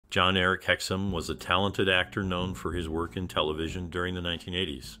Jon-Erik Hexum was a talented actor known for his work in television during the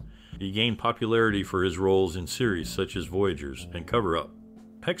 1980s. He gained popularity for his roles in series such as Voyagers and Cover Up.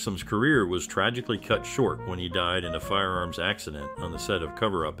 Hexum's career was tragically cut short when he died in a firearms accident on the set of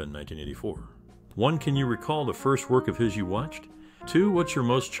Cover Up in 1984. 1. Can you recall the first work of his you watched? 2. What's your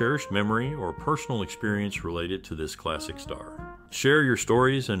most cherished memory or personal experience related to this classic star? Share your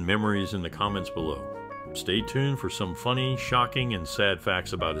stories and memories in the comments below. Stay tuned for some funny, shocking, and sad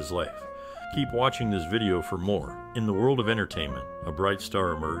facts about his life. Keep watching this video for more. In the world of entertainment, a bright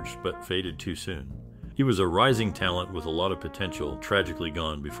star emerged but faded too soon. He was a rising talent with a lot of potential, tragically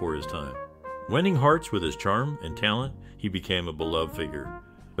gone before his time. Winning hearts with his charm and talent, he became a beloved figure.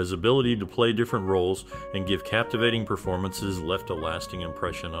 His ability to play different roles and give captivating performances left a lasting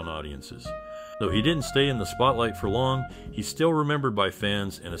impression on audiences. Though he didn't stay in the spotlight for long, he's still remembered by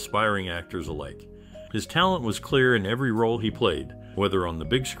fans and aspiring actors alike. His talent was clear in every role he played, whether on the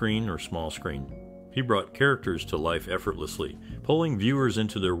big screen or small screen. He brought characters to life effortlessly, pulling viewers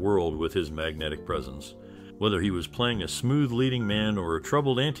into their world with his magnetic presence. Whether he was playing a smooth leading man or a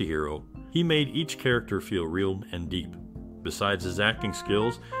troubled antihero, he made each character feel real and deep. Besides his acting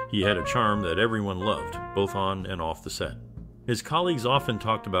skills, he had a charm that everyone loved, both on and off the set. His colleagues often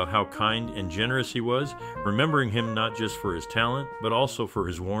talked about how kind and generous he was, remembering him not just for his talent, but also for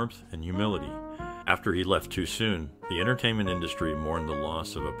his warmth and humility. After he left too soon, the entertainment industry mourned the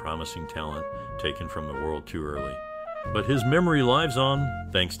loss of a promising talent taken from the world too early. But his memory lives on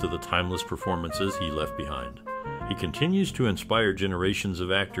thanks to the timeless performances he left behind. He continues to inspire generations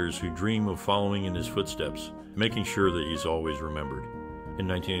of actors who dream of following in his footsteps, making sure that he's always remembered. In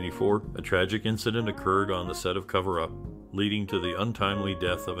 1984, a tragic incident occurred on the set of Cover Up, leading to the untimely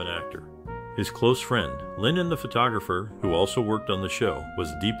death of an actor. His close friend, Lennon the photographer, who also worked on the show,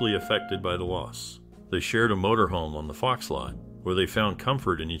 was deeply affected by the loss. They shared a motorhome on the Fox lot, where they found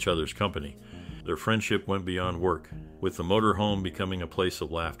comfort in each other's company. Their friendship went beyond work, with the motorhome becoming a place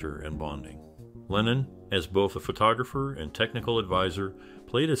of laughter and bonding. Lennon, as both a photographer and technical advisor,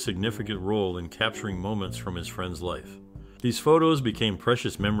 played a significant role in capturing moments from his friend's life. These photos became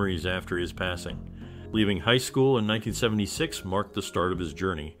precious memories after his passing. Leaving high school in 1976 marked the start of his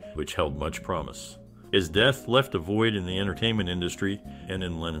journey, which held much promise. His death left a void in the entertainment industry and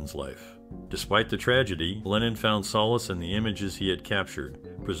in Lennon's life. Despite the tragedy, Lennon found solace in the images he had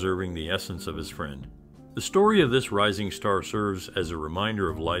captured, preserving the essence of his friend. The story of this rising star serves as a reminder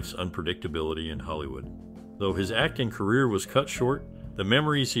of life's unpredictability in Hollywood. Though his acting career was cut short, the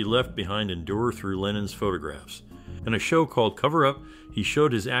memories he left behind endure through Lennon's photographs. In a show called Cover Up, he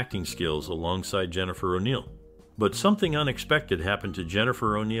showed his acting skills alongside Jennifer O'Neill. But something unexpected happened to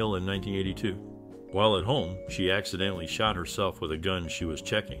Jennifer O'Neill in 1982. While at home, she accidentally shot herself with a gun she was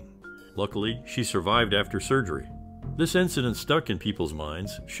checking. Luckily, she survived after surgery. This incident stuck in people's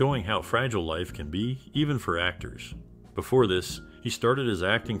minds, showing how fragile life can be, even for actors. Before this, he started his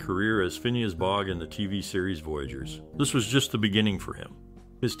acting career as Phineas Bogg in the TV series Voyagers. This was just the beginning for him.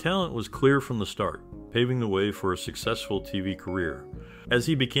 His talent was clear from the start, paving the way for a successful TV career. As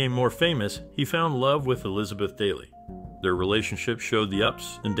he became more famous, he found love with Elizabeth Daily. Their relationship showed the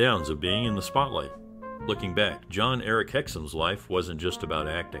ups and downs of being in the spotlight. Looking back, Jon-Erik Hexum's life wasn't just about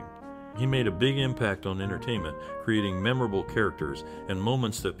acting. He made a big impact on entertainment, creating memorable characters and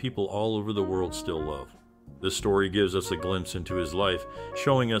moments that people all over the world still love. This story gives us a glimpse into his life,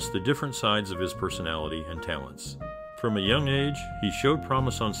 showing us the different sides of his personality and talents. From a young age, he showed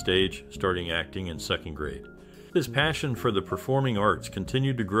promise on stage, starting acting in second grade. His passion for the performing arts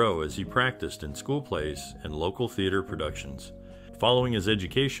continued to grow as he practiced in school plays and local theater productions. Following his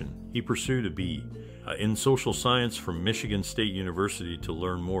education, he pursued a B in social science from Michigan State University to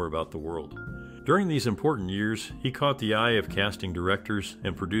learn more about the world. During these important years, he caught the eye of casting directors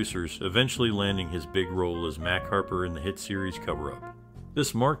and producers, eventually landing his big role as Mac Harper in the hit series Cover Up.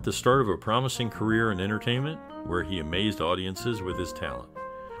 This marked the start of a promising career in entertainment, where he amazed audiences with his talent.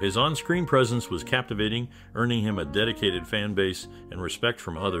 His on-screen presence was captivating, earning him a dedicated fan base and respect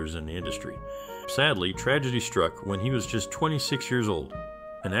from others in the industry. Sadly, tragedy struck when he was just 26 years old.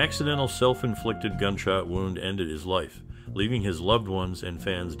 An accidental self-inflicted gunshot wound ended his life, leaving his loved ones and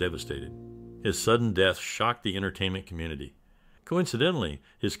fans devastated. His sudden death shocked the entertainment community. Coincidentally,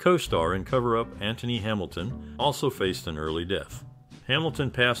 his co-star in Cover Up, Anthony Hamilton, also faced an early death. Hamilton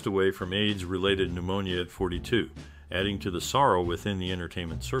passed away from AIDS-related pneumonia at 42, adding to the sorrow within the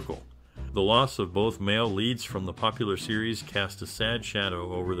entertainment circle. The loss of both male leads from the popular series cast a sad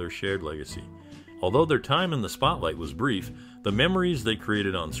shadow over their shared legacy. Although their time in the spotlight was brief, the memories they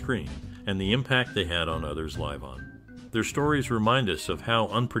created on screen and the impact they had on others live on. Their stories remind us of how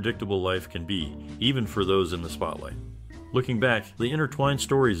unpredictable life can be, even for those in the spotlight. Looking back, the intertwined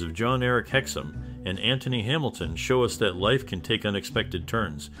stories of Jon-Erik Hexum and Anthony Hamilton show us that life can take unexpected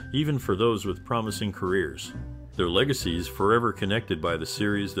turns, even for those with promising careers. Their legacies, forever connected by the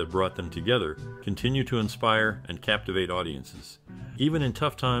series that brought them together, continue to inspire and captivate audiences. Even in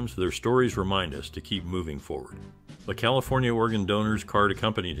tough times, their stories remind us to keep moving forward. The California organ donor's card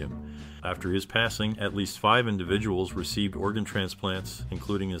accompanied him. After his passing, at least 5 individuals received organ transplants,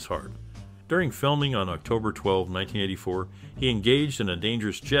 including his heart. During filming on October 12, 1984, he engaged in a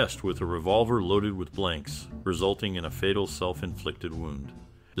dangerous jest with a revolver loaded with blanks, resulting in a fatal self-inflicted wound.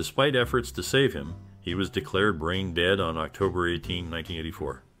 Despite efforts to save him, he was declared brain dead on October 18,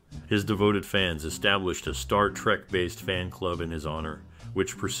 1984. His devoted fans established a Star Trek-based fan club in his honor,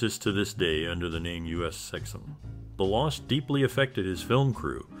 which persists to this day under the name U.S. Hexum. The loss deeply affected his film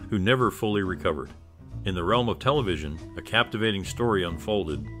crew, who never fully recovered. In the realm of television, a captivating story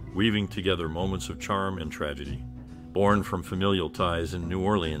unfolded, weaving together moments of charm and tragedy. Born from familial ties in New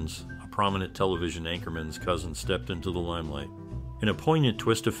Orleans, a prominent television anchorman's cousin stepped into the limelight. In a poignant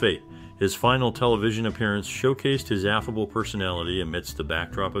twist of fate, his final television appearance showcased his affable personality amidst the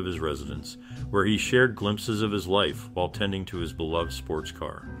backdrop of his residence, where he shared glimpses of his life while tending to his beloved sports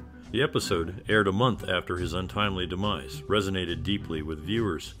car. The episode, aired a month after his untimely demise, resonated deeply with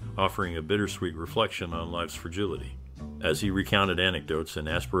viewers, offering a bittersweet reflection on life's fragility. As he recounted anecdotes and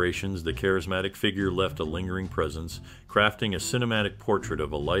aspirations, the charismatic figure left a lingering presence, crafting a cinematic portrait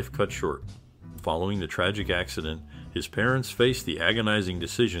of a life cut short. Following the tragic accident, his parents faced the agonizing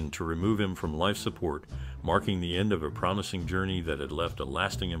decision to remove him from life support, marking the end of a promising journey that had left a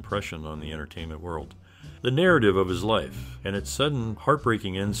lasting impression on the entertainment world. The narrative of his life and its sudden,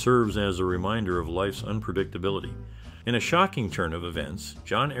 heartbreaking end serves as a reminder of life's unpredictability. In a shocking turn of events,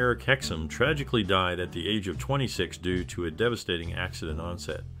 Jon-Erik Hexum tragically died at the age of 26 due to a devastating accident on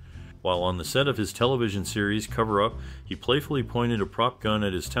set. While on the set of his television series Cover Up, he playfully pointed a prop gun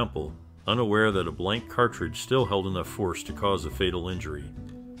at his temple, unaware that a blank cartridge still held enough force to cause a fatal injury.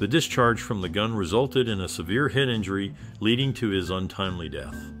 The discharge from the gun resulted in a severe head injury, leading to his untimely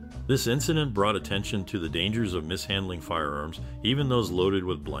death. This incident brought attention to the dangers of mishandling firearms, even those loaded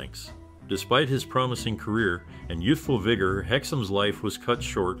with blanks. Despite his promising career and youthful vigor, Hexum's life was cut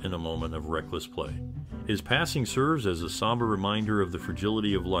short in a moment of reckless play. His passing serves as a somber reminder of the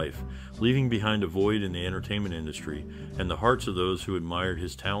fragility of life, leaving behind a void in the entertainment industry and the hearts of those who admired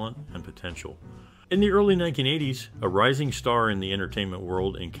his talent and potential. In the early 1980s, a rising star in the entertainment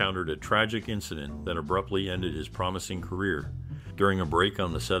world encountered a tragic incident that abruptly ended his promising career. During a break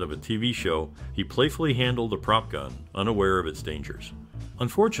on the set of a TV show, he playfully handled a prop gun, unaware of its dangers.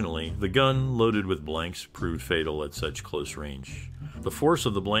 Unfortunately, the gun, loaded with blanks, proved fatal at such close range. The force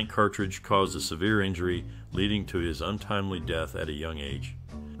of the blank cartridge caused a severe injury, leading to his untimely death at a young age.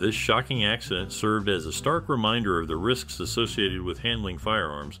 This shocking accident served as a stark reminder of the risks associated with handling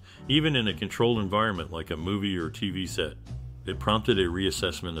firearms, even in a controlled environment like a movie or TV set. It prompted a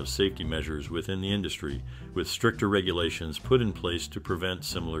reassessment of safety measures within the industry, with stricter regulations put in place to prevent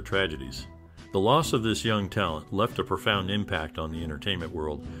similar tragedies. The loss of this young talent left a profound impact on the entertainment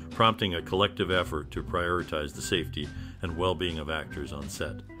world, prompting a collective effort to prioritize the safety and well-being of actors on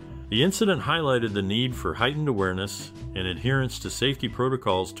set. The incident highlighted the need for heightened awareness and adherence to safety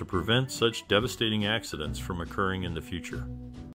protocols to prevent such devastating accidents from occurring in the future.